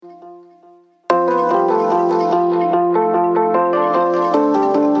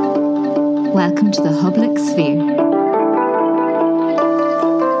Welcome to the Public Sphere.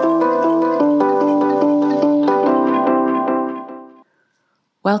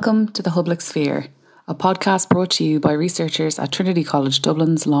 Welcome to the Public Sphere, a podcast brought to you by researchers at Trinity College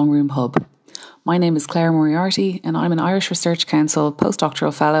Dublin's Long Room Hub. My name is Claire Moriarty and I'm an Irish Research Council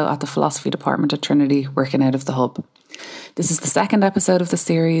postdoctoral fellow at the Philosophy Department at Trinity, working out of the Hub. This is the second episode of the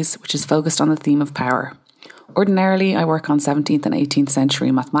series, which is focused on the theme of power. Ordinarily, I work on 17th and 18th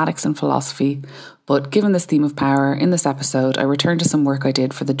century mathematics and philosophy, but given this theme of power, in this episode I return to some work I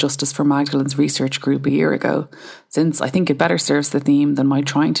did for the Justice for Magdalenes research group a year ago, since I think it better serves the theme than my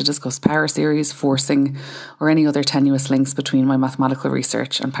trying to discuss power series, forcing, or any other tenuous links between my mathematical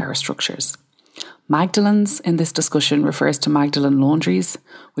research and power structures. Magdalenes in this discussion refers to Magdalene laundries,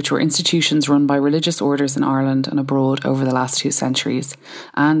 which were institutions run by religious orders in Ireland and abroad over the last 2 centuries,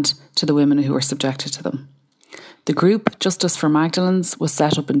 and to the women who were subjected to them. The group Justice for Magdalenes was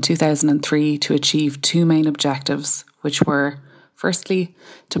set up in 2003 to achieve 2 main objectives, which were, firstly,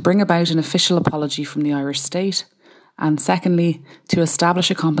 to bring about an official apology from the Irish state, and secondly, to establish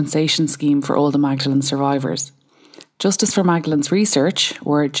a compensation scheme for all the Magdalene survivors. Justice for Magdalenes Research,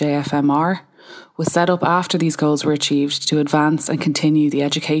 or JFMR, was set up after these goals were achieved to advance and continue the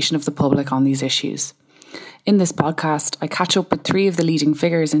education of the public on these issues. In this podcast, I catch up with 3 of the leading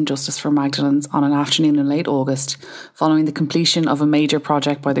figures in Justice for Magdalenes on an afternoon in late August, following the completion of a major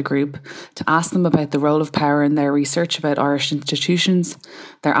project by the group, to ask them about the role of power in their research about Irish institutions,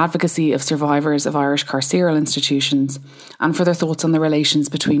 their advocacy of survivors of Irish carceral institutions, and for their thoughts on the relations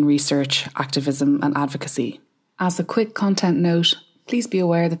between research, activism and advocacy. As a quick content note, please be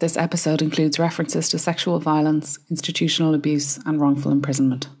aware that this episode includes references to sexual violence, institutional abuse and wrongful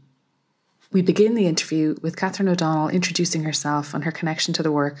imprisonment. We begin the interview with Catherine O'Donnell introducing herself and her connection to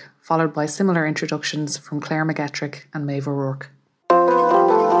the work, followed by similar introductions from Claire McGettrick and Maeve O'Rourke.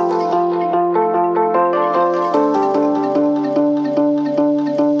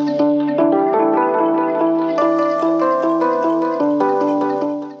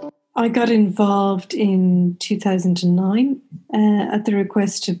 I got involved in 2009 at the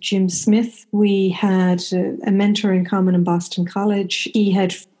request of Jim Smith. We had a mentor in common in Boston College. He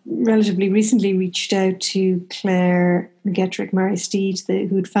had relatively recently reached out to Claire McGettrick, Mary Steed,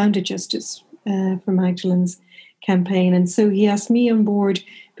 who had founded Justice for Magdalenes campaign. And so he asked me on board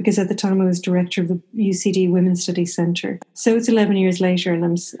because at the time I was director of the UCD Women's Studies Centre. So it's 11 years later and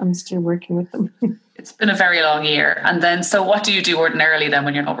I'm still working with them. It's been a very long year. And then, so what do you do ordinarily then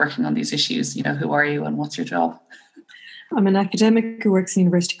when you're not working on these issues? You know, who are you and what's your job? I'm an academic who works in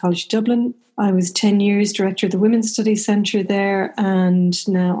University College Dublin. I was 10 years director of the Women's Studies Centre there, and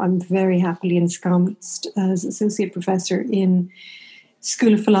now I'm very happily ensconced as associate professor in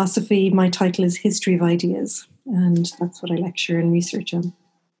School of Philosophy. My title is History of Ideas, and that's what I lecture and research on.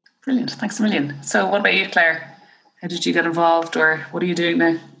 Brilliant. Thanks a million. So what about you, Claire? How did you get involved, or what are you doing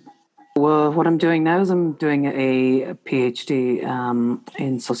now? Well, what I'm doing now is I'm doing a PhD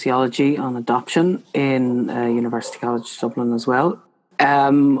in sociology on adoption in University College Dublin as well.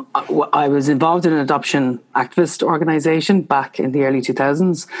 I was involved in an adoption activist organisation back in the early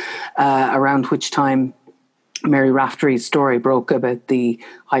 2000s, around which time Mary Raftery's story broke about the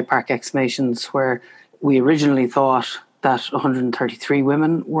Hyde Park exhumations, where we originally thought that 133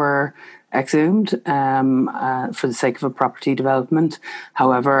 women were exhumed for the sake of a property development.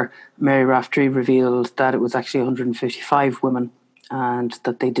 However, Mary Raftery revealed that it was actually 155 women and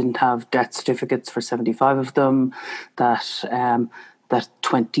that they didn't have death certificates for 75 of them, that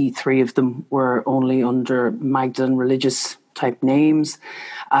 23 of them were only under Magdalene religious type names.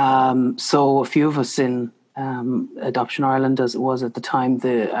 So a few of us in Adoption Ireland, as it was at the time,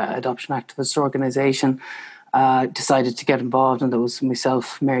 the adoption activist organisation, decided to get involved, and there was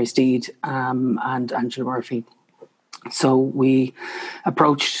myself, Mary Steed, and Angela Murphy. So we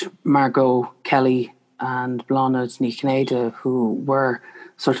approached Margot Kelly and Blonde Nicaneda, who were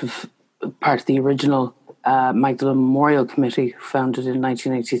sort of part of the original Magdalene Memorial Committee, founded in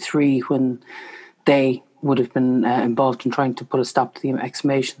 1983, when they would have been involved in trying to put a stop to the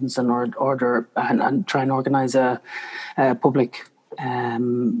exhumations and order and try and organise a public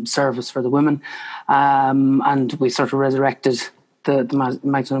service for the women. And we sort of resurrected the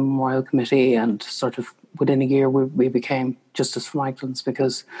Magdalene Memorial Committee, and sort of within a year we became Justice for Magdalenes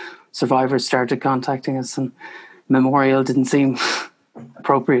because survivors started contacting us and Memorial didn't seem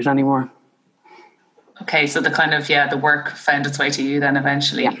appropriate anymore. Okay, so the work found its way to you then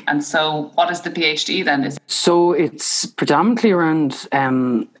eventually. Yeah. And so what is the PhD then? So it's predominantly around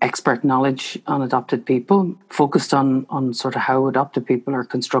expert knowledge on adopted people, focused on sort of how adopted people are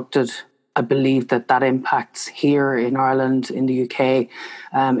constructed I believe that impacts here in Ireland, in the UK,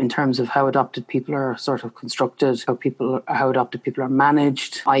 in terms of how adopted people are sort of constructed, how adopted people are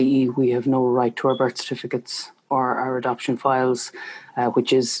managed, i.e. we have no right to our birth certificates or our adoption files,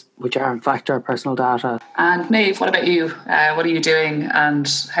 which are in fact our personal data. And Maeve, what about you? What are you doing and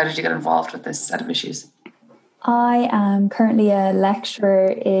how did you get involved with this set of issues? I am currently a lecturer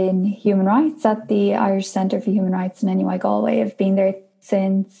in human rights at the Irish Centre for Human Rights in NUI Galway. I've been there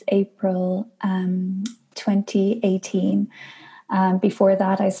since April 2018. Before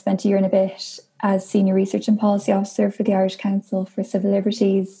that, I spent a year and a bit as Senior Research and Policy Officer for the Irish Council for Civil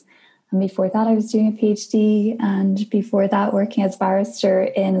Liberties. And before that, I was doing a PhD, and before that, working as a barrister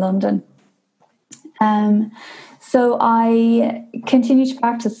in London. So I continue to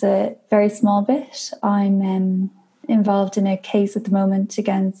practice a very small bit. I'm involved in a case at the moment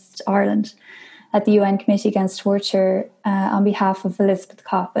against Ireland at the UN Committee Against Torture on behalf of Elizabeth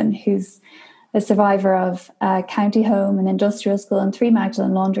Coppin, who's a survivor of a county home, an industrial school and 3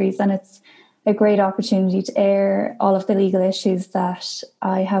 Magdalen laundries. And it's a great opportunity to air all of the legal issues that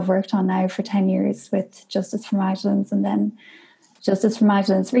I have worked on now for 10 years with Justice for Magdalenes and then Justice for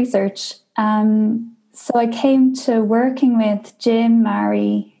Magdalenes research. So I came to working with Jim,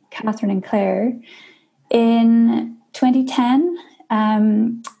 Mary, Catherine and Claire in 2010.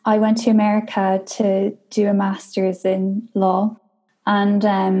 I went to America to do a master's in law, and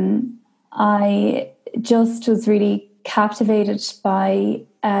I just was really captivated by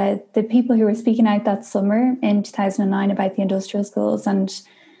the people who were speaking out that summer in 2009 about the industrial schools and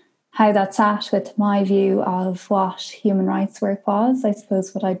how that sat with my view of what human rights work was. I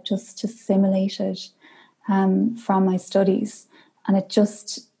suppose what I just assimilated from my studies, and it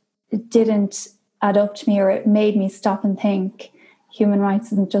didn't add up to me, or it made me stop and think human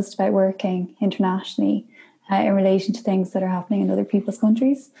rights isn't just about working internationally in relation to things that are happening in other people's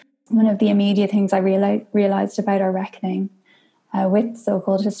countries. One of the immediate things I realised about our reckoning with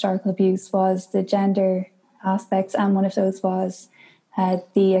so-called historical abuse was the gender aspects, and one of those was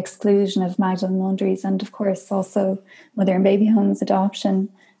the exclusion of Magdalen laundries, and of course also mother and baby homes, adoption.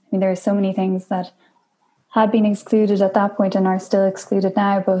 I mean, there are so many things that had been excluded at that point and are still excluded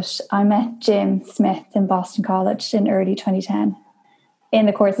now, but I met Jim Smith in Boston College in early 2010 in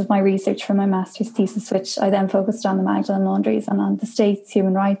the course of my research for my master's thesis, which I then focused on the Magdalen laundries and on the state's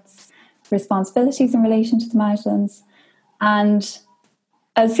human rights responsibilities in relation to the Magdalenes. And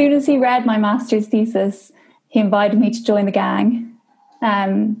as soon as he read my master's thesis, he invited me to join the gang.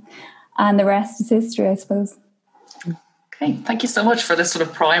 And the rest is history, I suppose. Okay, thank you so much for this sort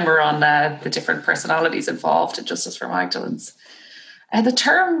of primer on the different personalities involved in Justice for Magdalenes. The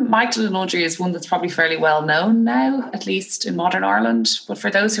term Magdalen laundry is one that's probably fairly well known now, at least in modern Ireland. But for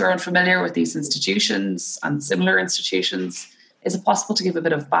those who are unfamiliar with these institutions and similar institutions, is it possible to give a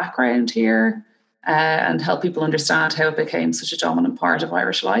bit of background here and help people understand how it became such a dominant part of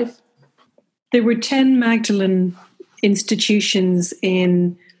Irish life? There were 10 Magdalen institutions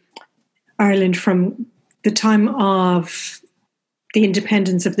in Ireland from the time of the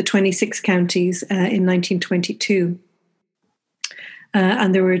independence of the 26 counties in 1922.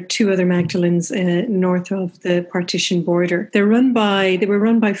 And there were 2 other Magdalens north of the partition border. They were run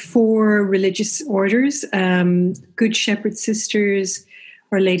by 4 religious orders, Good Shepherd Sisters,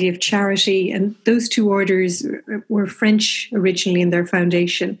 Our Lady of Charity, and those 2 orders were French originally in their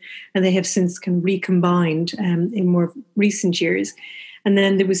foundation, and they have since kind of recombined in more recent years. And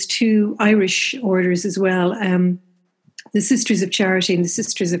then there was 2 Irish orders as well, the Sisters of Charity and the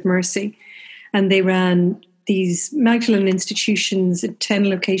Sisters of Mercy. And they ran these Magdalen institutions at 10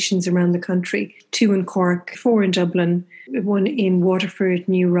 locations around the country, 2 in Cork, 4 in Dublin, 1 in Waterford,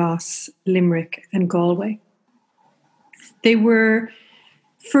 New Ross, Limerick and Galway. They were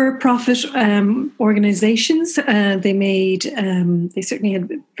for-profit organisations. They certainly had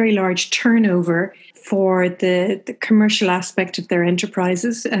very large turnover for the commercial aspect of their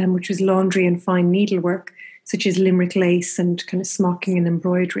enterprises, which was laundry and fine needlework, such as Limerick lace and kind of smocking and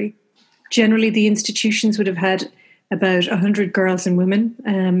embroidery. Generally, the institutions would have had about 100 girls and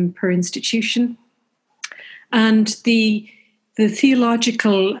women per institution. And the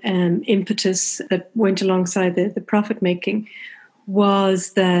theological impetus that went alongside the profit-making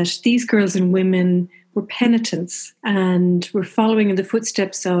was that these girls and women were penitents and were following in the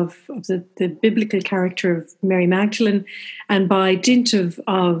footsteps of the biblical character of Mary Magdalene, and by dint of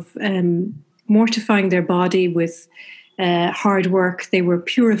mortifying their body with hard work, they were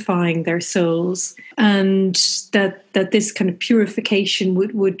purifying their souls, and that this kind of purification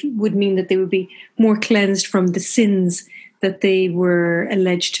would mean that they would be more cleansed from the sins that they were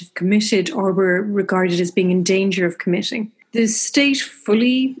alleged to have committed or were regarded as being in danger of committing. The state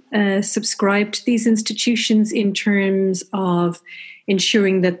fully subscribed to these institutions in terms of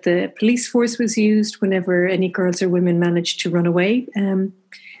ensuring that the police force was used whenever any girls or women managed to run away. The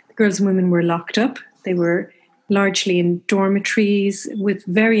girls and women were locked up. They were largely in dormitories with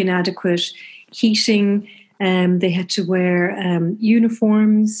very inadequate heating. They had to wear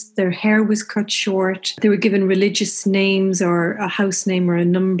uniforms. Their hair was cut short. They were given religious names or a house name or a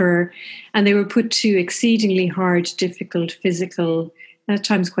number. And they were put to exceedingly hard, difficult, physical, at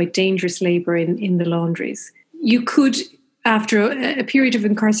times quite dangerous labour in the laundries. You could, after a period of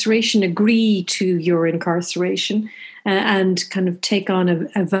incarceration, agree to your incarceration and kind of take on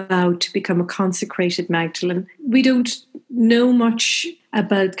a vow to become a consecrated Magdalene. We don't know much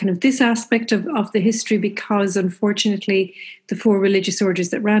about kind of this aspect of the history because, unfortunately, the 4 religious orders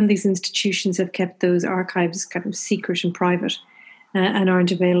that ran these institutions have kept those archives kind of secret and private and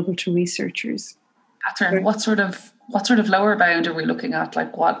aren't available to researchers. Catherine, what sort of lower bound are we looking at?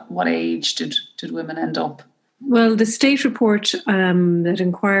 Like what age did women end up? Well, the state report that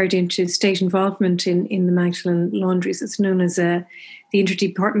inquired into state involvement in the Magdalene laundries, it's known as the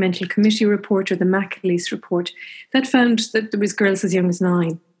Interdepartmental Committee report or the McAleese report, that found that there was girls as young as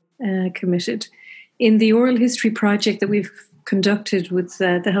 9 committed. In the oral history project that we've conducted with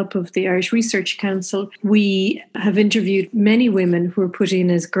the help of the Irish Research Council, we have interviewed many women who were put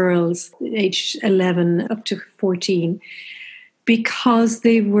in as girls, aged 11 up to 14, because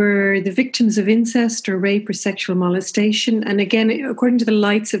they were the victims of incest or rape or sexual molestation. And again, according to the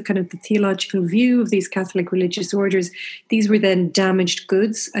lights of kind of the theological view of these Catholic religious orders, these were then damaged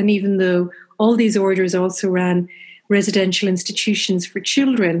goods. And even though all these orders also ran residential institutions for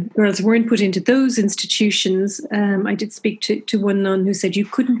children, girls weren't put into those institutions. I did speak to one nun who said you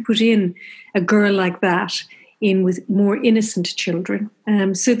couldn't put in a girl like that in with more innocent children.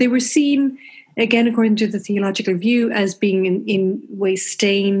 So they were seen, again, according to the theological view, as being in ways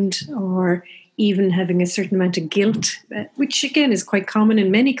stained or even having a certain amount of guilt, which again is quite common in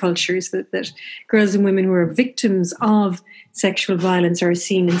many cultures, that girls and women who are victims of sexual violence are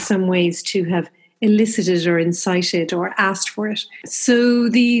seen in some ways to have elicited or incited or asked for it. So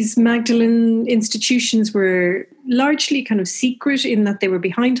these Magdalene institutions were largely kind of secret in that they were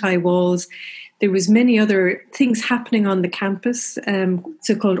behind high walls. There was many other things happening on the campus,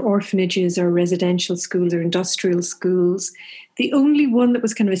 so-called orphanages or residential schools or industrial schools. The only one that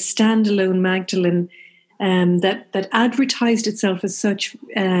was kind of a standalone Magdalene that advertised itself as such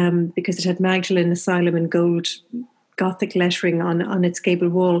because it had Magdalene Asylum in gold Gothic lettering on its gable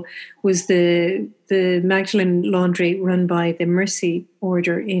wall was the Magdalene Laundry run by the Mercy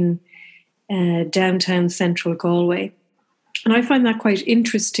Order in downtown central Galway. And I find that quite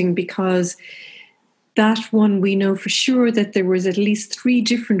interesting because that one, we know for sure that there was at least 3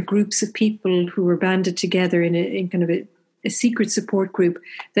 different groups of people who were banded together in kind of a secret support group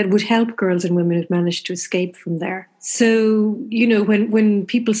that would help girls and women who managed to escape from there. So, you know, when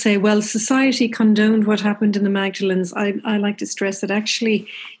people say, well, society condoned what happened in the Magdalenes, I like to stress that actually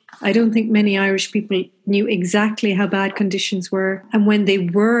I don't think many Irish people knew exactly how bad conditions were. And when they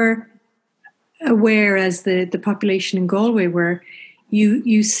were aware, as the population in Galway were,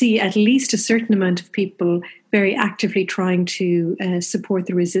 you see at least a certain amount of people very actively trying to support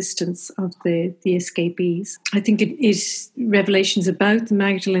the resistance of the escapees. I think it is revelations about the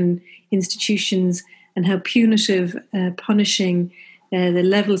Magdalene institutions and how punitive, punishing, the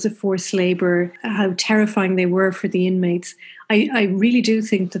levels of forced labour, how terrifying they were for the inmates. I really do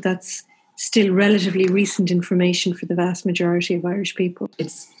think that that's still relatively recent information for the vast majority of Irish people.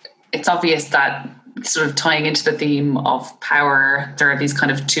 It's obvious that, sort of tying into the theme of power, there are these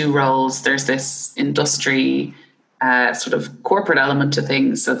kind of 2 roles. There's this industry sort of corporate element to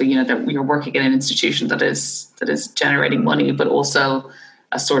things, so that, you know, that you're working in an institution that is generating money, but also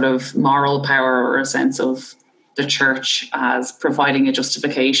a sort of moral power or a sense of the church as providing a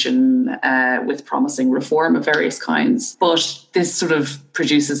justification with promising reform of various kinds. But this sort of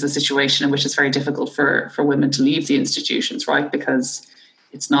produces a situation in which it's very difficult for women to leave the institutions, right? Because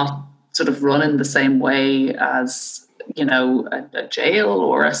it's not sort of run in the same way as, you know, a jail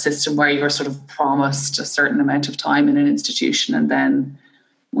or a system where you're sort of promised a certain amount of time in an institution, and then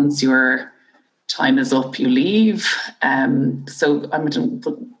once your time is up, you leave. So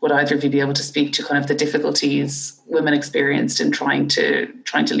would either of you be able to speak to kind of the difficulties women experienced in trying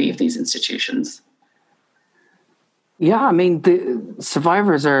to leave these institutions? Yeah, I mean, the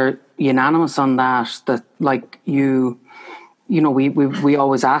survivors are unanimous on that like you know, we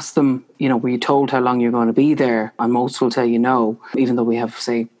always ask them, you know, were you told how long you're going to be there? And most will tell you no, even though we have,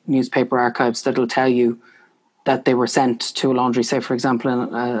 say, newspaper archives that'll tell you that they were sent to a laundry, say, for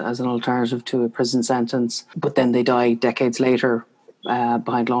example, as an alternative to a prison sentence, but then they die decades later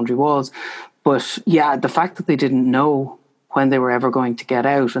behind laundry walls. But yeah, the fact that they didn't know when they were ever going to get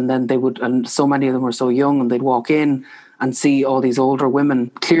out, and then and so many of them were so young, and they'd walk in and see all these older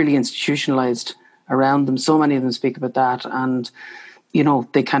women clearly institutionalized around them. So many of them speak about that, and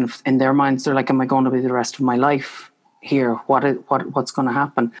they kind of, in their minds, they're like, "Am I going to be the rest of my life here? What's going to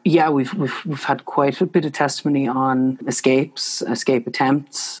happen?" Yeah, we've had quite a bit of testimony on escape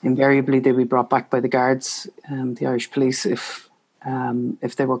attempts. Invariably, they'd be brought back by the guards, the Irish police, if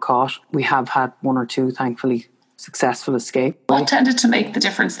they were caught. We have had one or two, thankfully, successful escape. What tended to make the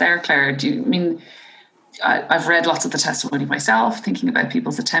difference there, Claire? I've read lots of the testimony myself, thinking about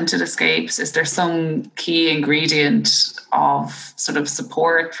people's attempted escapes. Is there some key ingredient of sort of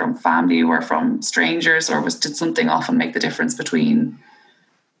support from family or from strangers, or did something often make the difference between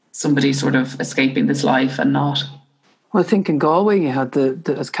somebody sort of escaping this life and not? Well, I think in Galway you had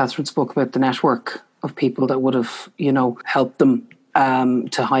the as Catherine spoke about, the network of people that would have, helped them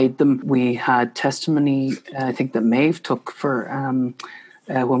to hide them. We had testimony, I think, that Maeve took for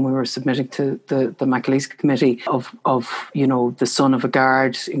when we were submitting to the McAleese committee of the son of a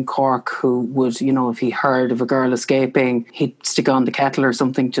guard in Cork who would, if he heard of a girl escaping, he'd stick on the kettle or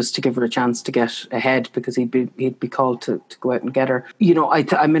something just to give her a chance to get ahead, because he'd be called to go out and get her.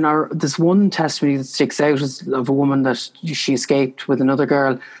 There's one testimony that sticks out is of a woman that she escaped with another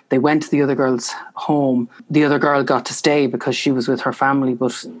girl. They went to the other girl's home. The other girl got to stay because she was with her family,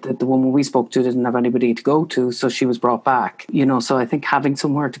 but the woman we spoke to didn't have anybody to go to, so she was brought back. So I think having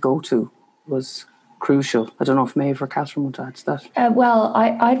somewhere to go to was crucial. I don't know if Maeve or Catherine would add to that. Well,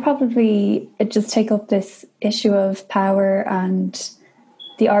 I'd probably just take up this issue of power and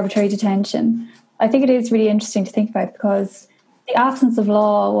the arbitrary detention. I think it is really interesting to think about, because the absence of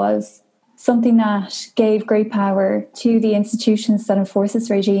law was something that gave great power to the institutions that enforce this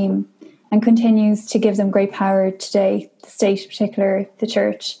regime and continues to give them great power today, the state in particular, the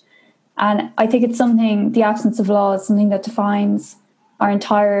church. And I think it's something, the absence of law is something that defines our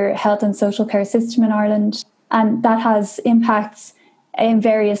entire health and social care system in Ireland. And that has impacts in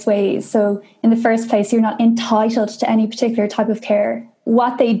various ways. So in the first place, you're not entitled to any particular type of care.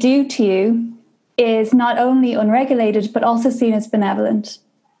 What they do to you is not only unregulated, but also seen as benevolent,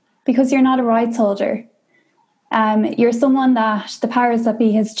 because you're not a rights holder. You're someone that the powers that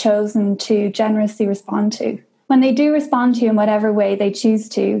be has chosen to generously respond to. When they do respond to you in whatever way they choose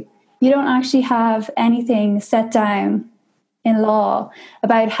to, you don't actually have anything set down in law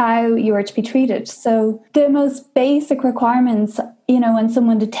about how you are to be treated. So the most basic requirements, when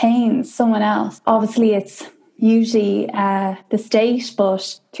someone detains someone else, obviously it's usually the state,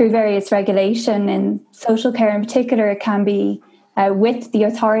 but through various regulation in social care in particular, it can be with the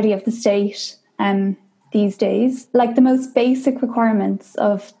authority of the state these days. Like the most basic requirements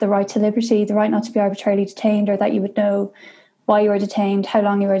of the right to liberty, the right not to be arbitrarily detained, or that you would know why you were detained, how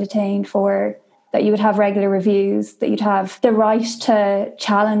long you were detained for, that you would have regular reviews, that you'd have the right to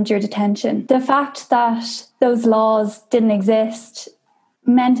challenge your detention. The fact that those laws didn't exist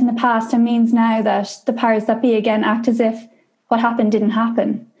meant in the past and means now that the powers that be again act as if what happened didn't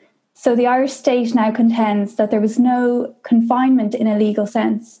happen. So the Irish state now contends that there was no confinement in a legal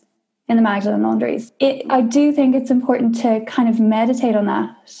sense in the Magdalen laundries. I do think it's important to kind of meditate on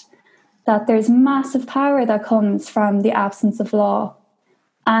that there's massive power that comes from the absence of law.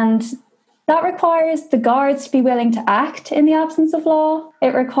 And that requires the guards to be willing to act in the absence of law.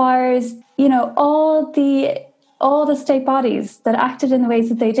 It requires, all the state bodies that acted in the ways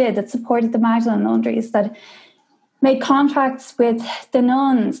that they did, that supported the Magdalen laundries, that made contracts with the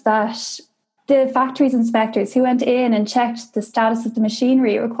nuns, that the factories inspectors who went in and checked the status of the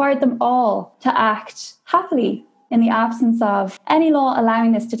machinery. It required them all to act happily in the absence of any law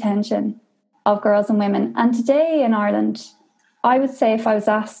allowing this detention of girls and women. And today in Ireland, I would say, if I was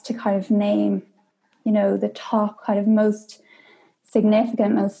asked to kind of name, the top kind of most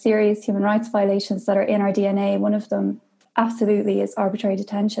significant, most serious human rights violations that are in our DNA, one of them absolutely is arbitrary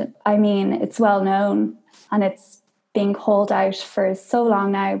detention. I mean, it's well known, and it's being called out for so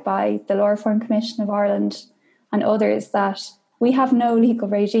long now by the Law Reform Commission of Ireland and others, that we have no legal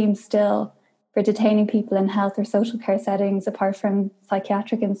regime still for detaining people in health or social care settings apart from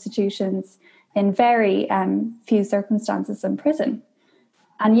psychiatric institutions, in very few circumstances in prison.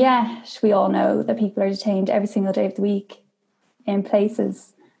 And yet we all know that people are detained every single day of the week in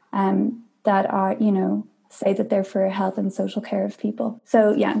places that are, say that they're for health and social care of people.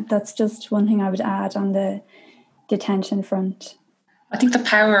 So yeah, that's just one thing I would add on the detention front. I think the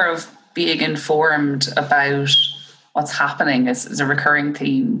power of being informed about what's happening is a recurring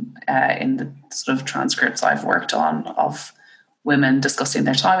theme in the sort of transcripts I've worked on of women discussing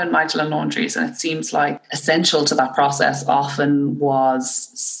their time in Magdalen laundries. And it seems like essential to that process often was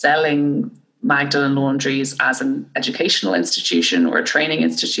selling Magdalen laundries as an educational institution or training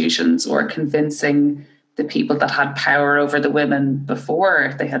institutions, or convincing the people that had power over the women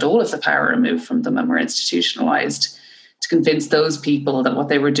before they had all of the power removed from them and were institutionalized, to convince those people that what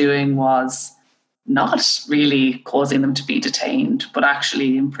they were doing was not really causing them to be detained, but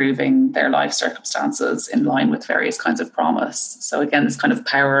actually improving their life circumstances in line with various kinds of promise. So again, this kind of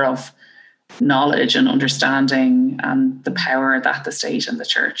power of knowledge and understanding, and the power that the state and the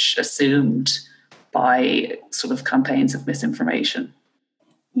church assumed by sort of campaigns of misinformation.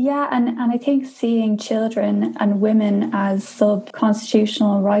 Yeah, and I think seeing children and women as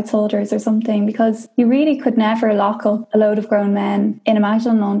sub-constitutional rights holders or something, because you really could never lock up a load of grown men in a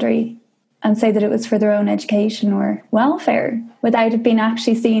Magdalen laundry and say that it was for their own education or welfare without it being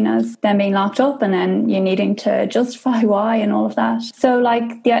actually seen as them being locked up and then you needing to justify why and all of that. So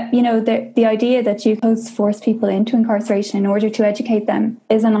like, the idea that you could force people into incarceration in order to educate them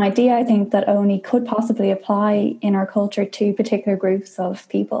is an idea, I think, that only could possibly apply in our culture to particular groups of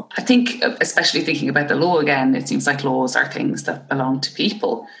people. I think, especially thinking about the law again, it seems like laws are things that belong to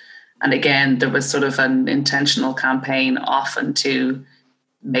people. And again, there was sort of an intentional campaign often to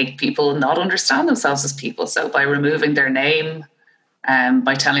make people not understand themselves as people. So by removing their name,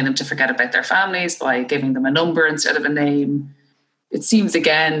 by telling them to forget about their families, by giving them a number instead of a name, it seems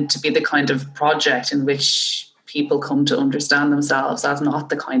again to be the kind of project in which people come to understand themselves as not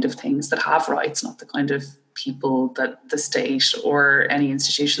the kind of things that have rights, not the kind of people that the state or any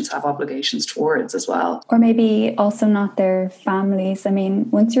institutions have obligations towards as well. Or maybe also not their families. I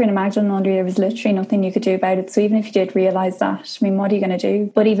mean, once you're in a Magdalen laundry, there was literally nothing you could do about it. So even if you did realise that, I mean, what are you going to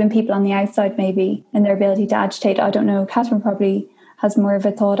do? But even people on the outside, maybe, in their ability to agitate, I don't know, Catherine probably has more of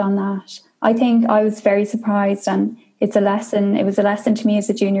a thought on that. I think I was very surprised, and it was a lesson to me as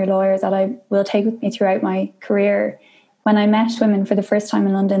a junior lawyer that I will take with me throughout my career. When I met women for the first time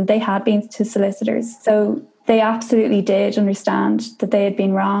in London, they had been to solicitors. So they absolutely did understand that they had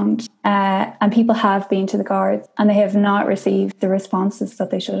been wronged. And people have been to the guards and they have not received the responses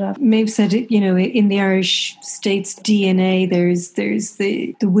that they should have. Maeve said, in the Irish state's DNA, there's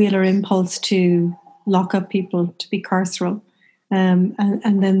the will or impulse to lock up people, to be carceral.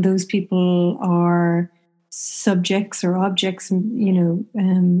 And then those people are subjects or objects,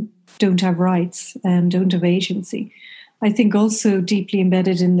 don't have rights, don't have agency. I think also deeply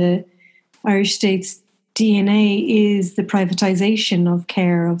embedded in the Irish state's DNA is the privatisation of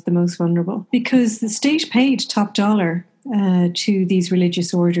care of the most vulnerable, because the state paid top dollar to these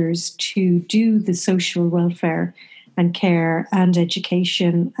religious orders to do the social welfare and care and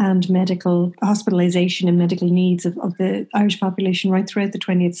education and medical hospitalisation and medical needs of the Irish population right throughout the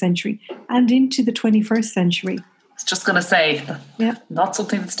 20th century and into the 21st century. I was just going to say, not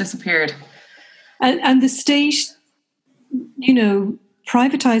something that's disappeared. And the state,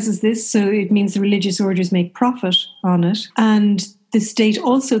 privatizes this, so it means the religious orders make profit on it. And the state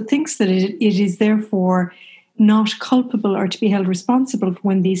also thinks that it is therefore not culpable or to be held responsible for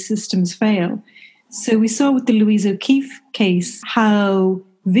when these systems fail. So we saw with the Louise O'Keeffe case how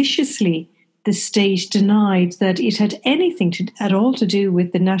viciously the state denied that it had anything at all to do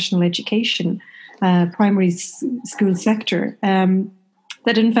with the national education primary school sector.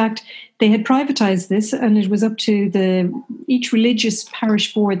 That in fact they had privatised this, and it was up to each religious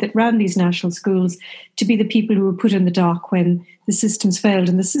parish board that ran these national schools to be the people who were put in the dock when the systems failed.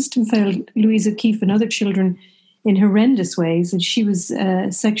 And the system failed Louise O'Keeffe and other children in horrendous ways, and she was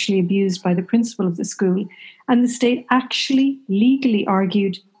sexually abused by the principal of the school. And the state actually legally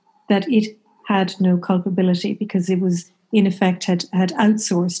argued that it had no culpability because it was, in effect, had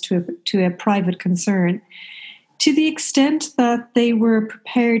outsourced to a private concern, to the extent that they were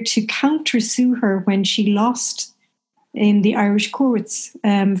prepared to countersue her when she lost in the Irish courts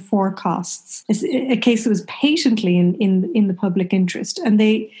for costs. It's a case that was patently in the public interest, and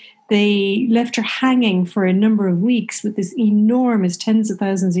they left her hanging for a number of weeks with this enormous tens of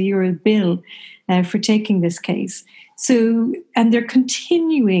thousands of euro bill for taking this case. So, and they're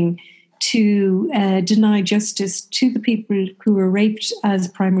continuing to deny justice to the people who were raped as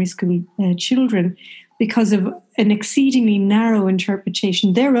primary school children because of an exceedingly narrow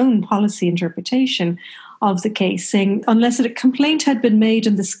interpretation, their own policy interpretation of the case, saying unless a complaint had been made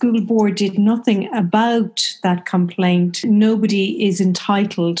and the school board did nothing about that complaint, nobody is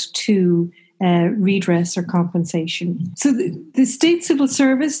entitled to redress or compensation. So the state civil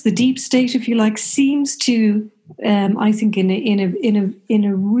service, the deep state, if you like, seems to, I think, in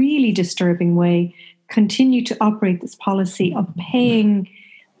a really disturbing way, continue to operate this policy of paying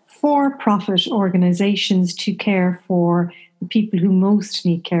for-profit organizations to care for the people who most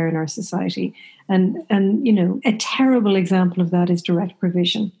need care in our society. And a terrible example of that is direct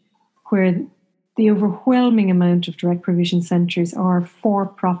provision, where the overwhelming amount of direct provision centres are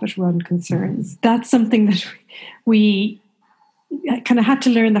for-profit run concerns. That's something that we kind of had to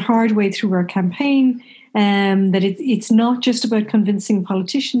learn the hard way through our campaign, that it's not just about convincing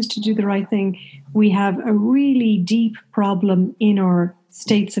politicians to do the right thing. We have a really deep problem in our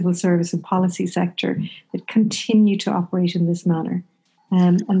state civil service and policy sector that continue to operate in this manner,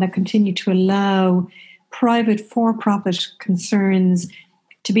 and that continue to allow private for-profit concerns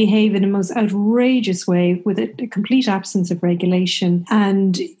to behave in a most outrageous way with a complete absence of regulation,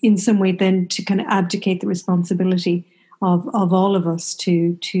 and in some way then to kind of abdicate the responsibility of all of us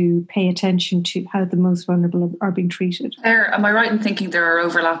to pay attention to how the most vulnerable are being treated. Am I right in thinking there are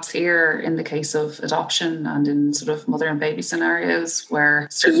overlaps here in the case of adoption and in sort of mother and baby scenarios where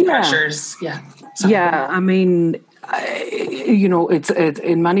certain pressures? I mean, it's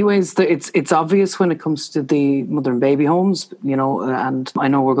in many ways it's obvious when it comes to the mother and baby homes, and I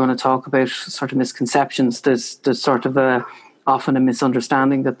know we're going to talk about sort of misconceptions. There's sort of often a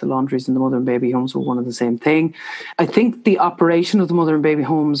misunderstanding that the laundries in the mother and baby homes were one and the same thing. I think the operation of the mother and baby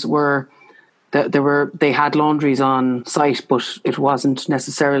homes they had laundries on site, but it wasn't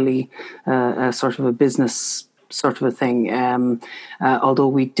necessarily a sort of a business sort of a thing. Although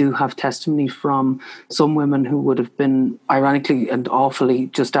we do have testimony from some women who would have been, ironically and awfully,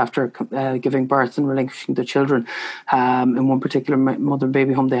 just after giving birth and relinquishing their children. In one particular mother and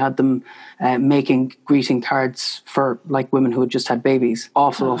baby home, they had them making greeting cards for like women who had just had babies.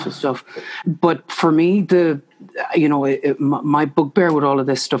 Awful stuff. But for me, my bugbear with all of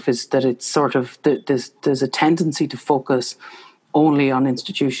this stuff is that it's sort of there's a tendency to focus only on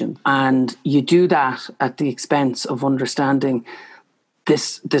institution, and you do that at the expense of understanding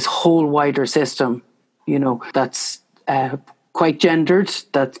this whole wider system, that's quite gendered,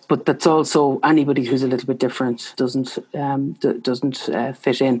 but that's also anybody who's a little bit different doesn't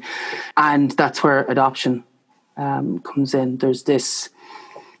fit in, and that's where adoption comes in. There's this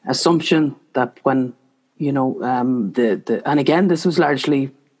assumption that when and again, this was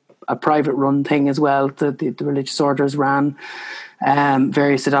largely a private run thing as well. The religious orders ran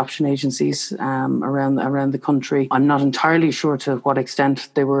various adoption agencies around the country. I'm not entirely sure to what extent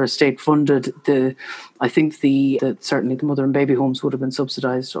they were state funded. I think certainly the mother and baby homes would have been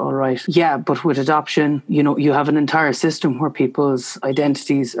subsidised, all right. Yeah, but with adoption, you have an entire system where people's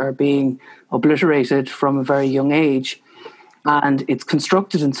identities are being obliterated from a very young age, and it's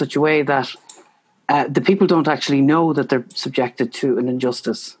constructed in such a way that the people don't actually know that they're subjected to an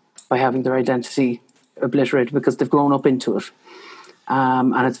injustice by having their identity obliterated because they've grown up into it.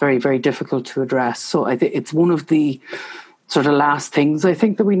 And it's very, very difficult to address. So I think it's one of the sort of last things I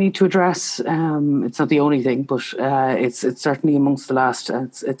think that we need to address. It's not the only thing, but it's certainly amongst the last.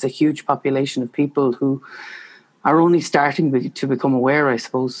 It's a huge population of people who are only starting to become aware, I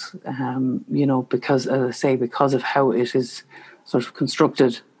suppose, because, as I say, because of how it is sort of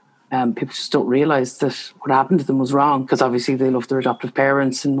constructed. People just don't realise that what happened to them was wrong, because obviously they love their adoptive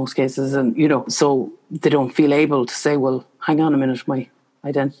parents in most cases, and so they don't feel able to say, well, hang on a minute, my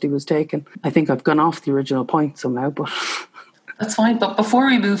identity was taken. I think I've gone off the original point somehow, but that's fine. But before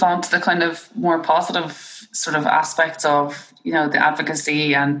we move on to the kind of more positive sort of aspects of the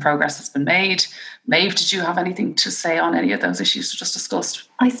advocacy and progress that's been made, Maeve, did you have anything to say on any of those issues we just discussed?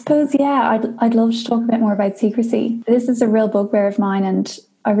 I suppose, I'd love to talk a bit more about secrecy. This is a real bugbear of mine, and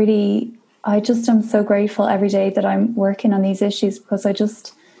I just am so grateful every day that I'm working on these issues, because I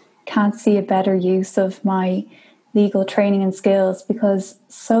just can't see a better use of my legal training and skills, because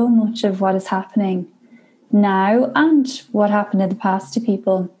so much of what is happening now and what happened in the past to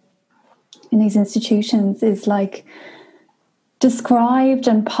people in these institutions is like described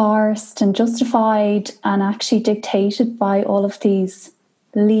and parsed and justified and actually dictated by all of these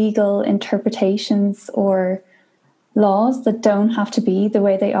legal interpretations or laws that don't have to be the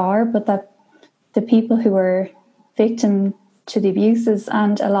way they are, but that the people who were victim to the abuses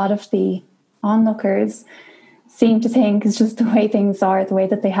and a lot of the onlookers seem to think is just the way things are, the way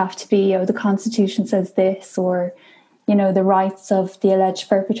that they have to be. The Constitution says this, or the rights of the alleged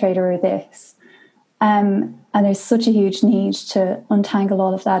perpetrator are this, and there's such a huge need to untangle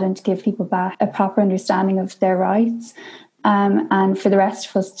all of that and to give people back a proper understanding of their rights, and for the rest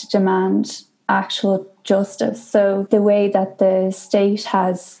of us to demand actual justice. So the way that the state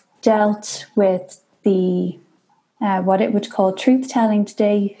has dealt with the what it would call truth-telling to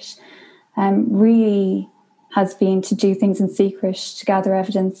date really has been to do things in secret, to gather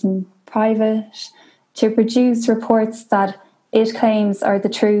evidence in private, to produce reports that it claims are the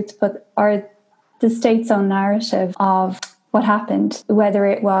truth, but are the state's own narrative of what happened, whether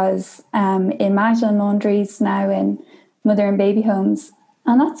it was in Magdalen laundries, now in mother and baby homes.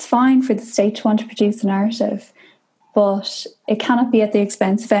 And that's fine for the state to want to produce a narrative, but it cannot be at the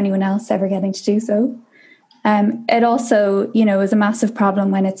expense of anyone else ever getting to do so. It also, is a massive problem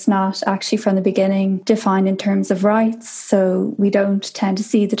when it's not actually from the beginning defined in terms of rights. So we don't tend to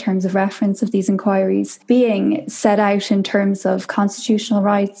see the terms of reference of these inquiries being set out in terms of constitutional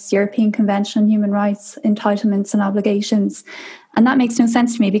rights, European Convention on Human Rights, entitlements and obligations. And that makes no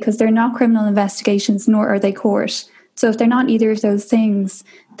sense to me because they're not criminal investigations, nor are they court. So if they're not either of those things,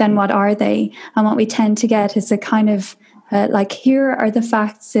 then what are they? And what we tend to get is a kind of here are the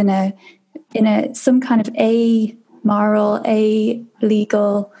facts in a some kind of amoral,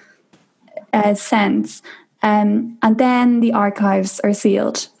 legal sense, and then the archives are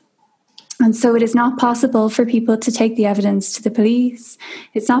sealed. And so it is not possible for people to take the evidence to the police.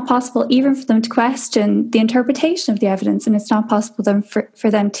 It's not possible even for them to question the interpretation of the evidence, and it's not possible for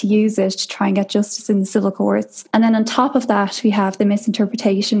them to use it to try and get justice in the civil courts. And then on top of that, we have the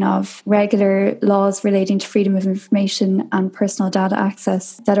misinterpretation of regular laws relating to freedom of information and personal data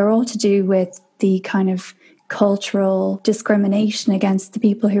access that are all to do with the kind of cultural discrimination against the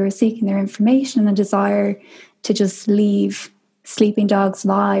people who are seeking their information and a desire to just leave sleeping dogs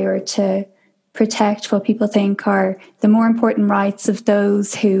lie, or to protect what people think are the more important rights of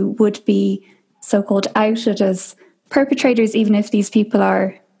those who would be so-called outed as perpetrators, even if these people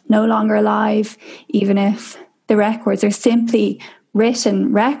are no longer alive, even if the records are simply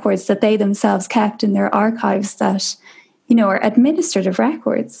written records that they themselves kept in their archives that, are administrative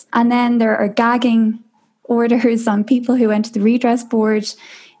records. And then there are gagging orders on people who went to the redress board.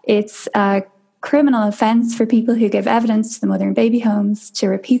 It's a criminal offence for people who give evidence to the mother and baby homes to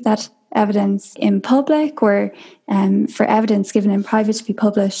repeat that evidence in public, or for evidence given in private to be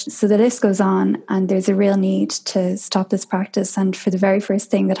published. So the list goes on, and there's a real need to stop this practice. And for the very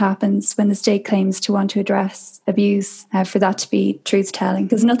first thing that happens when the state claims to want to address abuse, for that to be truth-telling.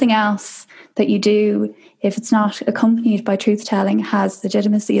 Because nothing else that you do, if it's not accompanied by truth-telling, has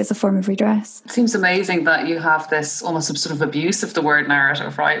legitimacy as a form of redress. It seems amazing that you have this almost sort of abuse of the word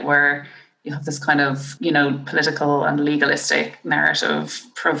narrative, right, where you have this kind of, political and legalistic narrative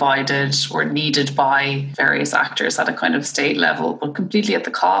provided or needed by various actors at a kind of state level, but completely at the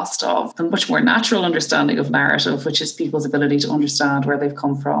cost of a much more natural understanding of narrative, which is people's ability to understand where they've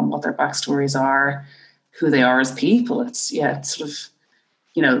come from, what their backstories are, who they are as people. It's sort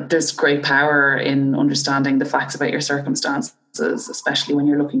of, there's great power in understanding the facts about your circumstances, especially when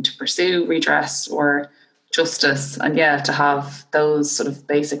you're looking to pursue redress or justice. And to have those sort of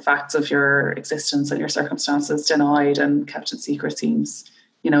basic facts of your existence and your circumstances denied and kept in secret seems,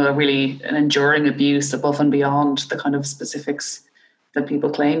 an enduring abuse above and beyond the kind of specifics that people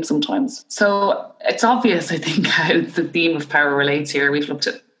claim sometimes. So it's obvious, I think, how the theme of power relates here. We've looked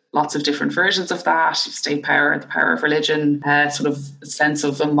at lots of different versions of that: state power, the power of religion, sort of a sense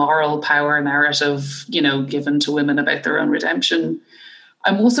of a moral power narrative, given to women about their own redemption.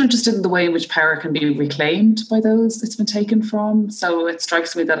 I'm also interested in the way in which power can be reclaimed by those it's been taken from. So it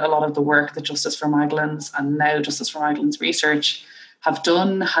strikes me that a lot of the work that Justice for Magdalene's and now Justice for Magdalene's research have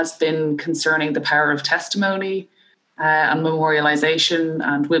done has been concerning the power of testimony and memorialisation,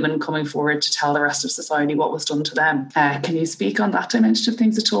 and women coming forward to tell the rest of society what was done to them. Can you speak on that dimension of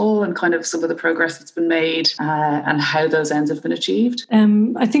things at all, and kind of some of the progress that's been made and how those ends have been achieved?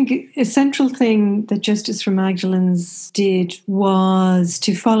 I think a central thing that Justice for Magdalene's did was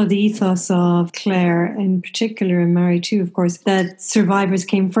to follow the ethos of Claire in particular, and Mary too, of course, that survivors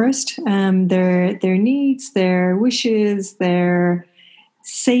came first. Their needs, their wishes, their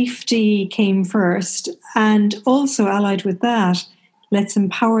safety came first, and also allied with that, let's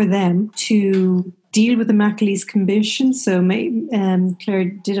empower them to deal with the McAleese Commission. So Claire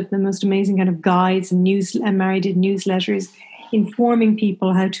did up the most amazing kind of guides and Mary did newsletters informing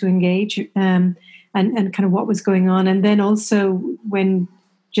people how to engage and kind of what was going on. And then also when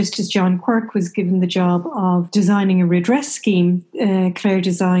Justice John Quirk was given the job of designing a redress scheme, Claire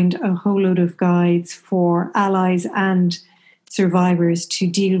designed a whole load of guides for allies and survivors to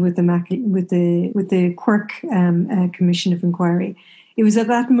deal with the Quirk Commission of Inquiry. It was at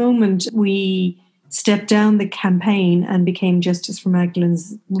that moment we stepped down the campaign and became Justice for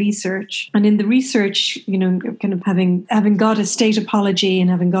Magdalene's research. And in the research, kind of having got a state apology and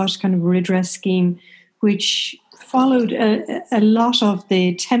having got kind of a redress scheme, which followed a lot of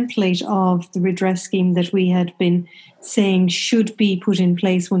the template of the redress scheme that we had been saying should be put in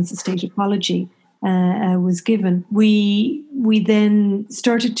place once a state apology was given. We then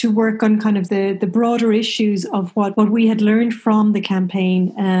started to work on kind of the broader issues of what we had learned from the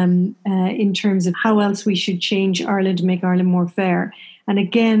campaign in terms of how else we should change Ireland to make Ireland more fair. And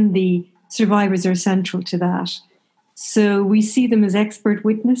again, the survivors are central to that. So we see them as expert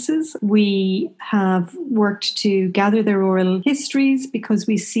witnesses. We have worked to gather their oral histories because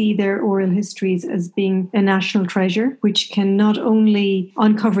we see their oral histories as being a national treasure, which can not only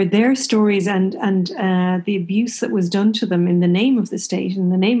uncover their stories and the abuse that was done to them in the name of the state,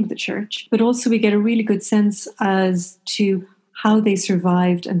 in the name of the church, but also we get a really good sense as to how they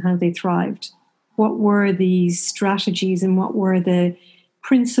survived and how they thrived. What were the strategies and what were the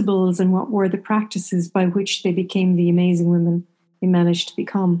principles and what were the practices by which they became the amazing women they managed to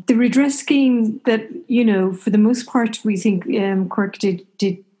become. The redress scheme that, for the most part, we think Cork did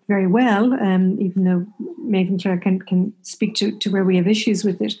very well, even though Maeve and Claire can speak to where we have issues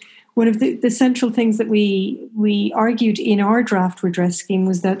with it. One of the central things that we argued in our draft redress scheme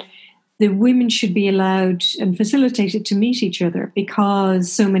was that the women should be allowed and facilitated to meet each other,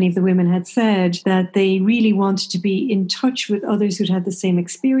 because so many of the women had said that they really wanted to be in touch with others who'd had the same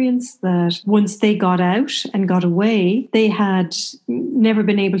experience, that once they got out and got away, they had never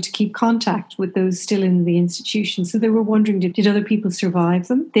been able to keep contact with those still in the institution. So they were wondering, did other people survive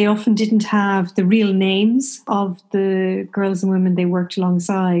them? They often didn't have the real names of the girls and women they worked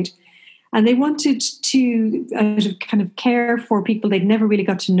alongside. And they wanted to kind of care for people they'd never really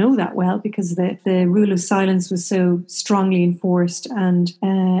got to know that well, because the rule of silence was so strongly enforced and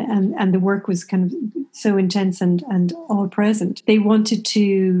the work was kind of so intense and all present. They wanted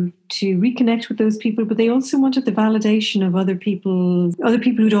to reconnect with those people, but they also wanted the validation of other people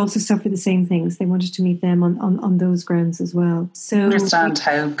who'd also suffered the same things. They wanted to meet them on those grounds as well. So I understand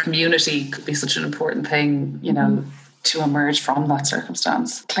how community could be such an important thing, to emerge from that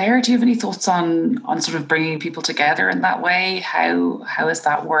circumstance. Claire, do you have any thoughts on sort of bringing people together in that way? How has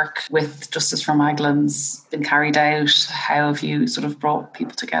that work with Justice for Magdalene's been carried out? How have you sort of brought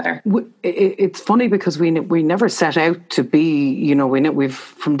people together? It's funny because we never set out to be, we've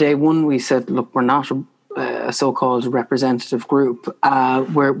from day one we said, look, we're not a so-called representative group.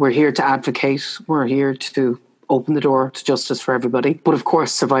 We're here to advocate. We're here to open the door to justice for everybody. But of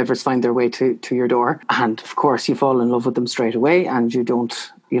course, survivors find their way to your door. And of course, you fall in love with them straight away and you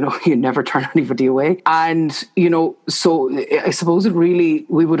don't, you never turn anybody away. And, so I suppose we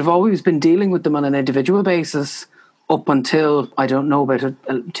would have always been dealing with them on an individual basis up until, I don't know, about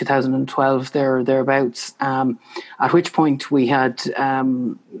 2012 thereabouts, at which point we had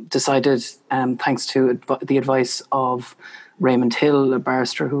decided, thanks to the advice of Raymond Hill, a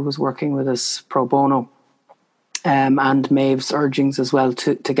barrister who was working with us pro bono, and Maeve's urgings as well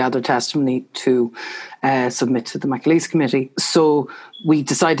to gather testimony to submit to the McAleese Committee. So we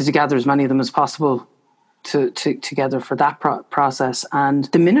decided to gather as many of them as possible together for that process. And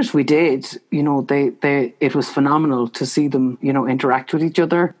the minute we did, it was phenomenal to see them, interact with each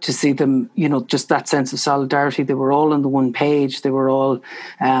other, to see them, just that sense of solidarity. They were all on the one page. They were all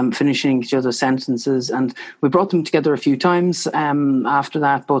finishing each other's sentences. And we brought them together a few times after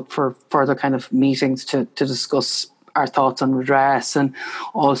that, but for further kind of meetings to discuss our thoughts on redress, and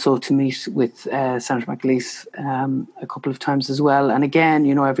also to meet with Senator McAleese a couple of times as well. And again,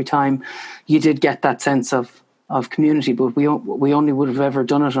 every time you did get that sense of community, but we only would have ever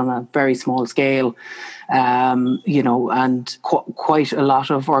done it on a very small scale, and quite a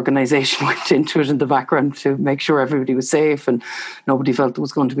lot of organisation went into it in the background to make sure everybody was safe and nobody felt there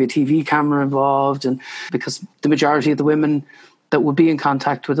was going to be a TV camera involved. And because the majority of the women that would be in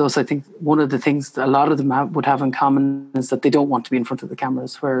contact with us, I think one of the things that a lot of them would have in common is that they don't want to be in front of the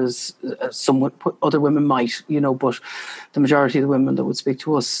cameras, whereas other women might, but the majority of the women that would speak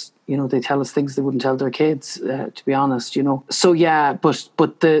to us, they tell us things they wouldn't tell their kids, to be honest, So yeah, but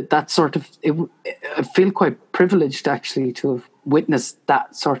that sort of, I feel quite privileged actually to have witnessed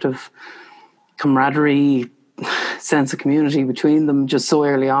that sort of camaraderie, sense of community between them just so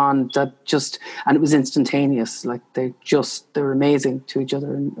early on, and it was instantaneous. Like they're amazing to each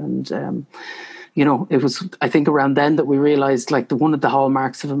other, and it was, I think, around then that we realized, like, one of the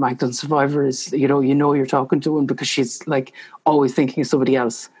hallmarks of a Magdalene survivor is you're talking to one because she's like always thinking of somebody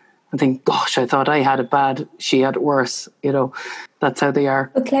else and think, gosh, I thought I had it bad, she had it worse. That's how they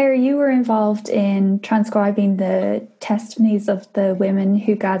are. But Claire, you were involved in transcribing the testimonies of the women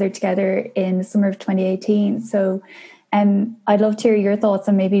who gathered together in the summer of 2018. So I'd love to hear your thoughts,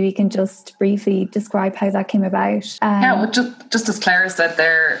 and maybe we can just briefly describe how that came about. Well, just as Claire said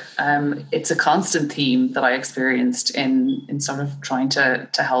there, it's a constant theme that I experienced in sort of trying to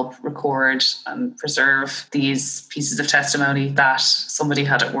help record and preserve these pieces of testimony that somebody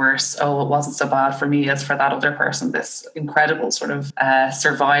had it worse. Oh, it wasn't so bad for me as for that other person. This incredible sort of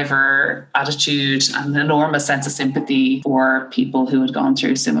survivor attitude and an enormous sense of sympathy for people who had gone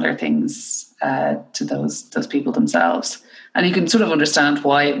through similar things to those people themselves. And you can sort of understand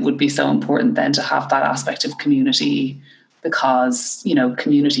why it would be so important then to have that aspect of community, because, you know,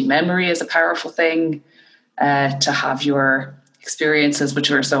 community memory is a powerful thing, to have your experiences, which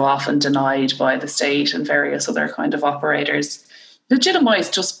are so often denied by the state and various other kind of operators,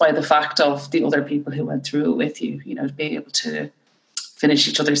 legitimized just by the fact of the other people who went through it with you, you know, to be able to finish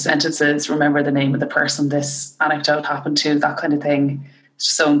each other's sentences, remember the name of the person this anecdote happened to, that kind of thing. It's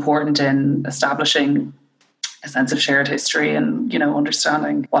just so important in establishing a sense of shared history and, you know,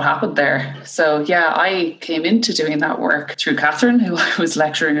 understanding what happened there. So yeah, I came into doing that work through Catherine, who I was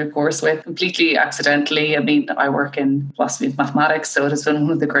lecturing a course with completely accidentally. I mean, I work in philosophy of mathematics, so it has been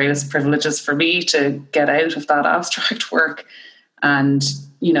one of the greatest privileges for me to get out of that abstract work and,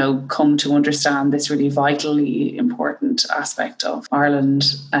 you know, come to understand this really vitally important aspect of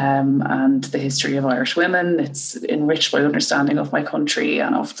Ireland and the history of Irish women. It's enriched my understanding of my country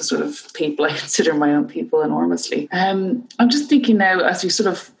and of the sort of people I consider my own people enormously. I'm just thinking now, as we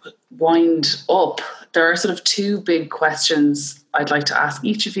sort of wind up, there are sort of two big questions I'd like to ask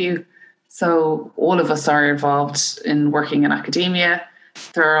each of you. So all of us are involved in working in academia.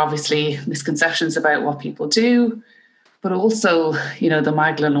 There are obviously misconceptions about what people do, but also, you know, the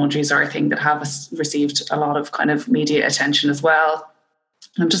Magdalene laundries are a thing that have received a lot of kind of media attention as well.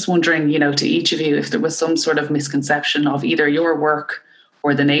 I'm just wondering, you know, to each of you, if there was some sort of misconception of either your work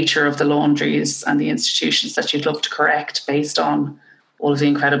or the nature of the laundries and the institutions that you'd look to correct based on all of the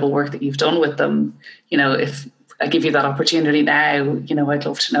incredible work that you've done with them. You know, if I give you that opportunity now, you know, I'd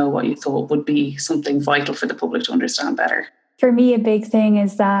love to know what you thought would be something vital for the public to understand better. For me, a big thing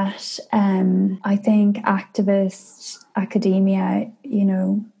is that I think activist academia, you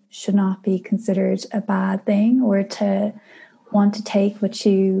know, should not be considered a bad thing, or to want to take what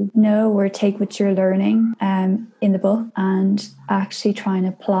you know or take what you're learning in the book and actually try and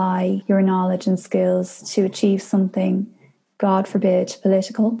apply your knowledge and skills to achieve something, God forbid,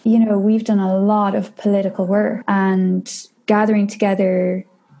 political. You know, we've done a lot of political work, and gathering together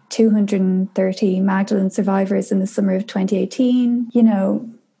 230 Magdalene survivors in the summer of 2018, you know,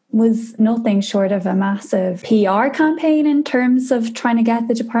 was nothing short of a massive PR campaign in terms of trying to get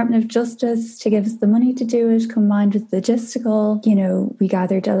the Department of Justice to give us the money to do it, combined with logistical. You know, we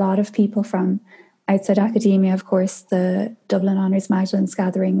gathered a lot of people from outside academia. Of course, the Dublin Honours Magdalene's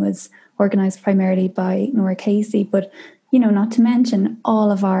gathering was organised primarily by Nora Casey, but, you know, not to mention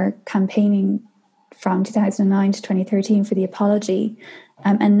all of our campaigning from 2009 to 2013 for the apology.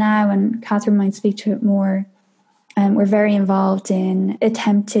 And now, and Catherine might speak to it more, we're very involved in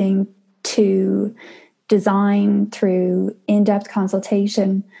attempting to design through in-depth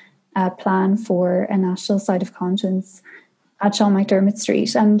consultation a plan for a national site of conscience at Sean McDermott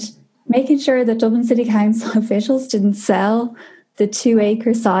Street, and making sure that Dublin City Council officials didn't sell the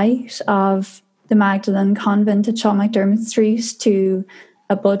 2-acre site of the Magdalene Convent at Sean McDermott Street to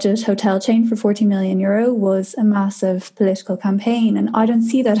a budget hotel chain for €40 million was a massive political campaign, and I don't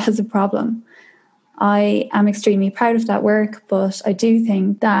see that as a problem. I am extremely proud of that work, but I do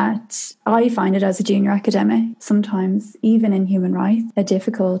think that I find it as a junior academic, sometimes even in human rights, a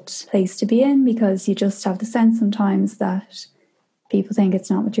difficult place to be in, because you just have the sense sometimes that people think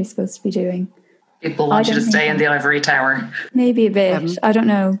it's not what you're supposed to be doing. People want you to stay in the ivory tower. Maybe a bit. I don't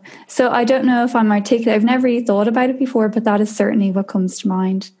know. So I don't know if I'm articulate. I've never really thought about it before, but that is certainly what comes to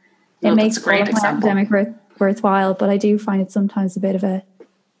mind. It makes a great example. Academic worthwhile, but I do find it sometimes a bit of a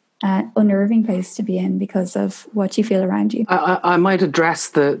unnerving place to be in because of what you feel around you. I might address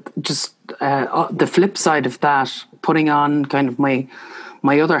the flip side of that, putting on kind of my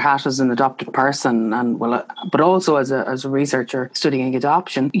other hat as an adopted person, and but also as a researcher studying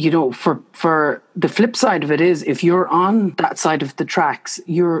adoption. You know, for the flip side of it is, if you're on that side of the tracks,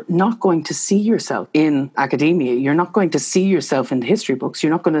 you're not going to see yourself in academia. You're not going to see yourself in the history books.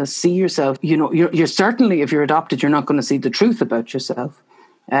 You're not going to see yourself. You know, you're certainly, if you're adopted, you're not going to see the truth about yourself.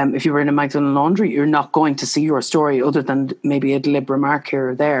 If you were in a Magdalene laundry, you're not going to see your story other than maybe a glib remark here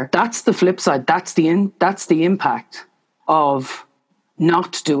or there. That's the flip side. That's the impact of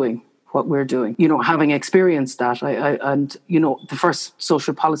not doing what we're doing. You know, having experienced that, and you know, the first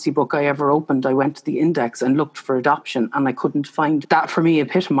social policy book I ever opened, I went to the index and looked for adoption, and I couldn't find that. For me,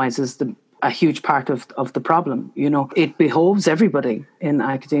 epitomizes a huge part of the problem. It behoves everybody in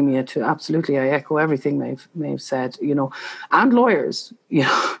academia to absolutely, I echo everything Maeve said, and lawyers,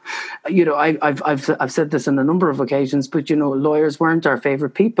 I've said this on a number of occasions, but, lawyers weren't our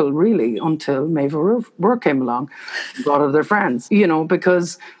favorite people really until Maeve O'Rourke came along, brought out their friends,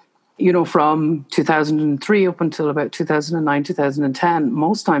 because from 2003 up until about 2009, 2010,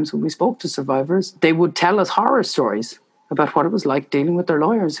 most times when we spoke to survivors, they would tell us horror stories about what it was like dealing with their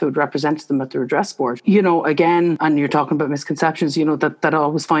lawyers who had represented them at their address board. Again, and you're talking about misconceptions, that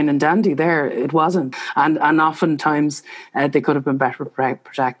all was fine and dandy there. It wasn't. And oftentimes they could have been better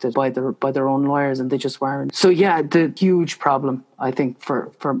protected by their own lawyers, and they just weren't. So yeah, the huge problem, I think,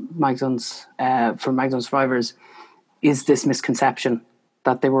 for Magdalene's survivors is this misconception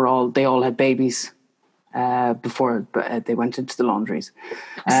that they all had babies before they went into the laundries.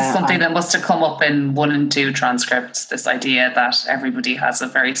 This is something that must have come up in 1 and 2 transcripts, this idea that everybody has a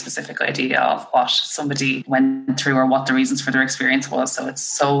very specific idea of what somebody went through or what the reasons for their experience was. So it's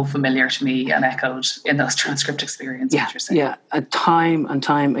so familiar to me and echoed in those transcript experiences. Yeah, time and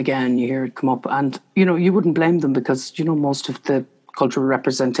time again you hear it come up, and you wouldn't blame them because most of the cultural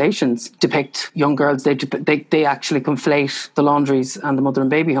representations depict young girls. They actually conflate the laundries and the mother and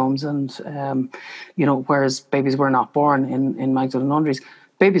baby homes, and whereas babies were not born in Magdalen laundries,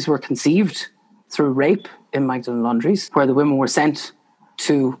 babies were conceived through rape in Magdalen laundries, where the women were sent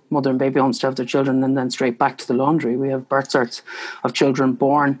to mother and baby homes to have their children and then straight back to the laundry. We have birth certs of children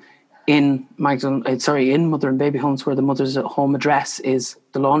born in mother and baby homes where the mother's home address is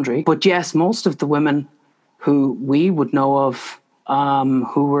the laundry. But yes, most of the women who we would know of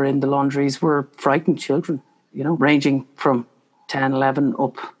who were in the laundries were frightened children, ranging from 10, 11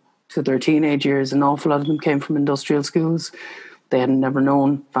 up to their teenage years. An awful lot of them came from industrial schools. They had never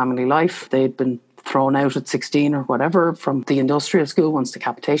known family life. They'd been thrown out at 16 or whatever from the industrial school once the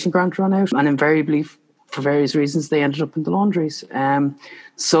capitation grant ran out. And invariably, for various reasons, they ended up in the laundries.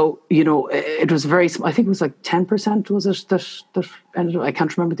 So, it was I think it was like 10% was it that ended up, I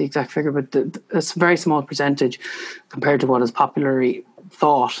can't remember the exact figure, but a very small percentage compared to what is popularly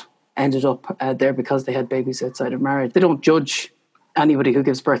thought ended up there because they had babies outside of marriage. They don't judge anybody who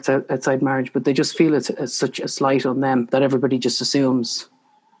gives birth outside marriage, but they just feel it's such a slight on them that everybody just assumes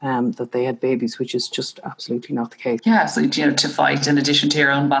that they had babies, which is just absolutely not the case. Yeah, so to fight, in addition to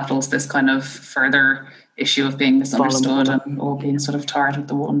your own battles, this kind of further issue of being misunderstood and all being sort of tarred with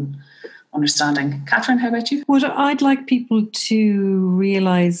the one understanding. Catherine, how about you? What I'd like people to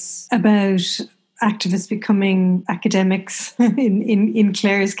realise about activists becoming academics, in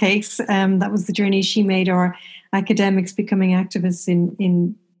Claire's case, that was the journey she made, or academics becoming activists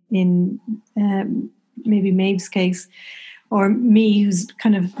in maybe Maeve's case, or me, who's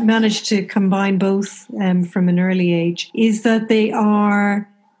kind of managed to combine both from an early age, is that they are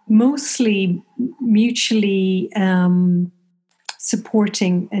mostly mutually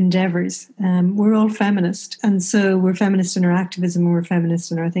supporting endeavours. We're all feminist, and so we're feminist in our activism and we're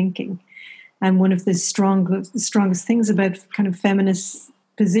feminist in our thinking. And one of the strongest things about kind of feminist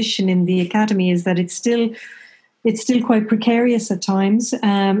position in the academy is that it's still quite precarious at times.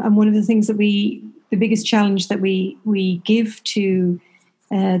 And one of the things that the biggest challenge that we give to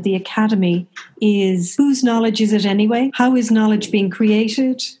the academy is, whose knowledge is it anyway? How is knowledge being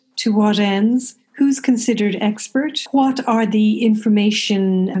created? To what ends? Who's considered expert? What are the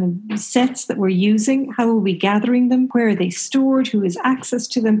information sets that we're using? How are we gathering them? Where are they stored? Who has access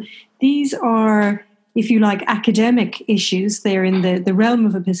to them? These are, if you like, academic issues. They're in the realm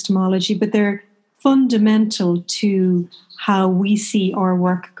of epistemology, but they're fundamental to how we see our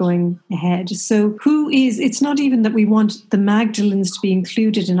work going ahead. So it's not even that we want the Magdalens to be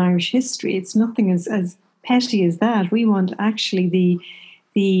included in Irish history. It's nothing as petty as that. We want actually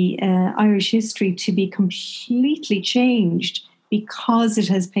the Irish history to be completely changed because it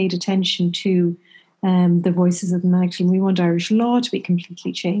has paid attention to the voices of the Magdalene. We want Irish law to be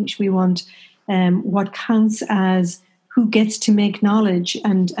completely changed. We want what counts as who gets to make knowledge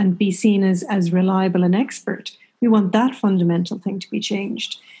and be seen as reliable and expert. We want that fundamental thing to be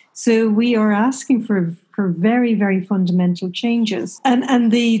changed. So we are asking for very, very fundamental changes.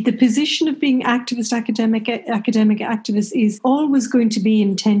 And the position of being academic activist is always going to be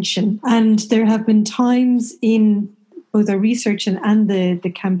in tension. And there have been times in both our research and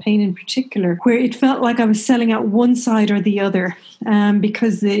the campaign in particular, where it felt like I was selling out one side or the other,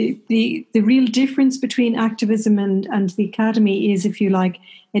 because the real difference between activism and the academy is, if you like,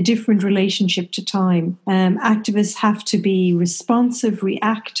 a different relationship to time. Activists have to be responsive,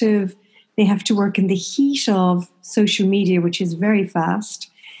 reactive. They have to work in the heat of social media, which is very fast.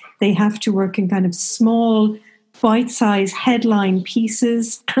 They have to work in kind of small, bite-sized headline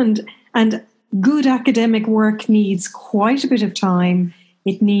pieces. And And good academic work needs quite a bit of time.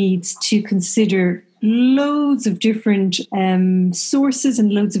 It needs to consider loads of different sources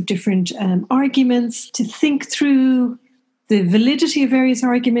and loads of different arguments, to think through the validity of various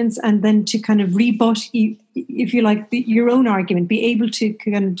arguments, and then to kind of rebut, if you like, your own argument, be able to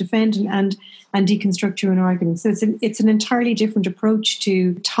kind of defend and deconstruct your own argument. So it's an entirely different approach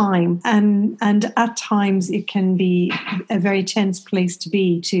to time. And at times it can be a very tense place to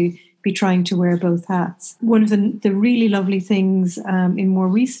be trying to wear both hats. One of the really lovely things in more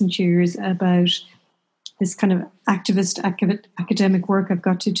recent years about this kind of academic work I've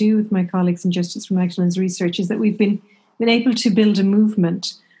got to do with my colleagues in Justice from Excellence Research is that we've been able to build a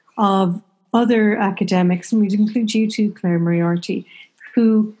movement of other academics, and we'd include you too, Claire Moriarty,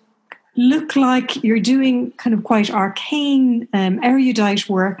 who look like you're doing kind of quite arcane, erudite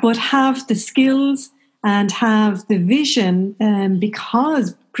work, but have the skills and have the vision,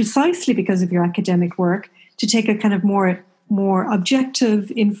 precisely because of your academic work, to take a kind of more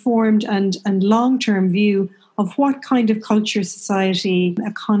objective, informed and long-term view of what kind of culture, society,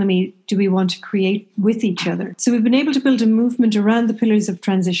 economy do we want to create with each other. So we've been able to build a movement around the pillars of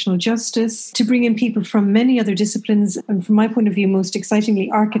transitional justice, to bring in people from many other disciplines, and from my point of view, most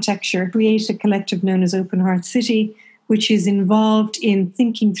excitingly, architecture, create a collective known as Open Heart City, which is involved in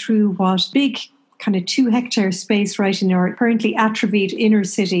thinking through what big kind of 2-hectare space right in our currently atrophied inner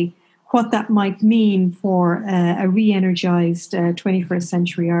city, what that might mean for a re-energized 21st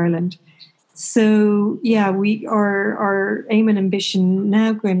century Ireland. So, yeah, our aim and ambition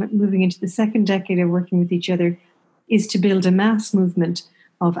now, moving into the second decade of working with each other, is to build a mass movement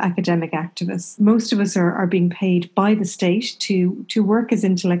of academic activists. Most of us are being paid by the state to work as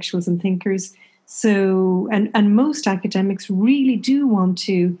intellectuals and thinkers. So, and most academics really do want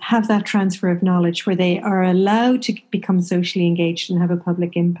to have that transfer of knowledge where they are allowed to become socially engaged and have a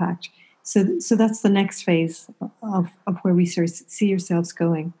public impact. So that's the next phase of where we sort of see ourselves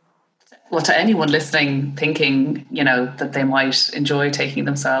going. Well, to anyone listening, thinking, that they might enjoy taking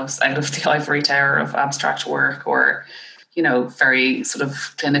themselves out of the ivory tower of abstract work or, very sort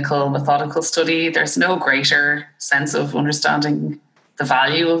of clinical, methodical study, there's no greater sense of understanding the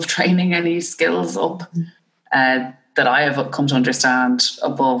value of training any skills up that I have come to understand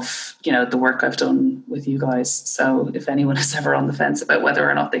above, the work I've done with you guys. So if anyone is ever on the fence about whether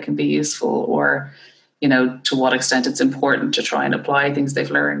or not they can be useful or, to what extent it's important to try and apply things they've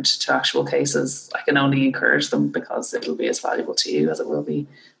learned to actual cases, I can only encourage them, because it'll be as valuable to you as it will be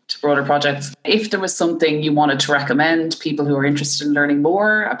to broader projects. If there was something you wanted to recommend people who are interested in learning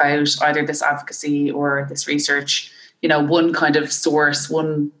more about either this advocacy or this research, one kind of source,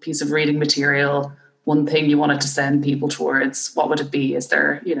 one piece of reading material, one thing you wanted to send people towards, what would it be? Is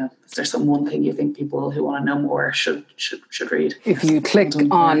there some one thing you think people who want to know more should read? If you click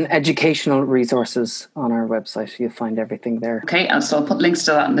on educational resources on our website, you'll find everything there. Okay, and so I'll put links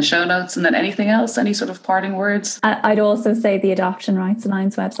to that in the show notes. And then anything else, any sort of parting words? I'd also say the Adoption Rights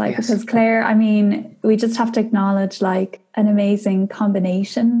Alliance website, yes. Because Claire, we just have to acknowledge an amazing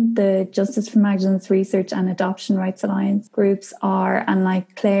combination the Justice for Magdalene's Research and Adoption Rights Alliance groups are, and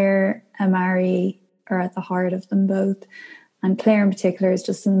Claire and Mary are at the heart of them both. And Claire in particular is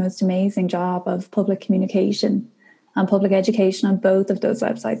just the most amazing job of public communication and public education on both of those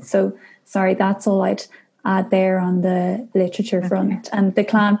websites. So, sorry, that's all I'd add there on the literature front. And the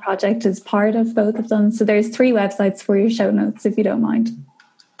CLAN project is part of both of them. So there's 3 websites for your show notes, if you don't mind.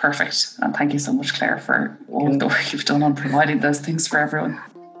 Perfect. And thank you so much, Claire, for all of the work you've done on providing those things for everyone.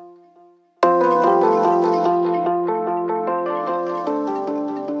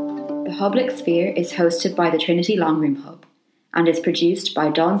 The Public Sphere is hosted by the Trinity Longroom Hub and is produced by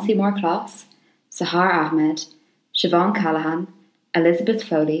Dawn Seymour Kloss, Sahar Ahmed, Siobhan Callahan, Elizabeth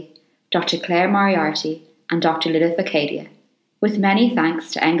Foley, Dr. Claire Moriarty and Dr. Lilith Acadia, with many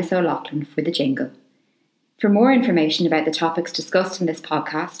thanks to Angus O'Loughlin for the jingle. For more information about the topics discussed in this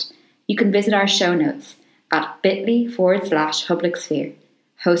podcast, you can visit our show notes at bit.ly/Public Sphere,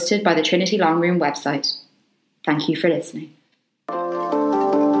 hosted by the Trinity Longroom website. Thank you for listening.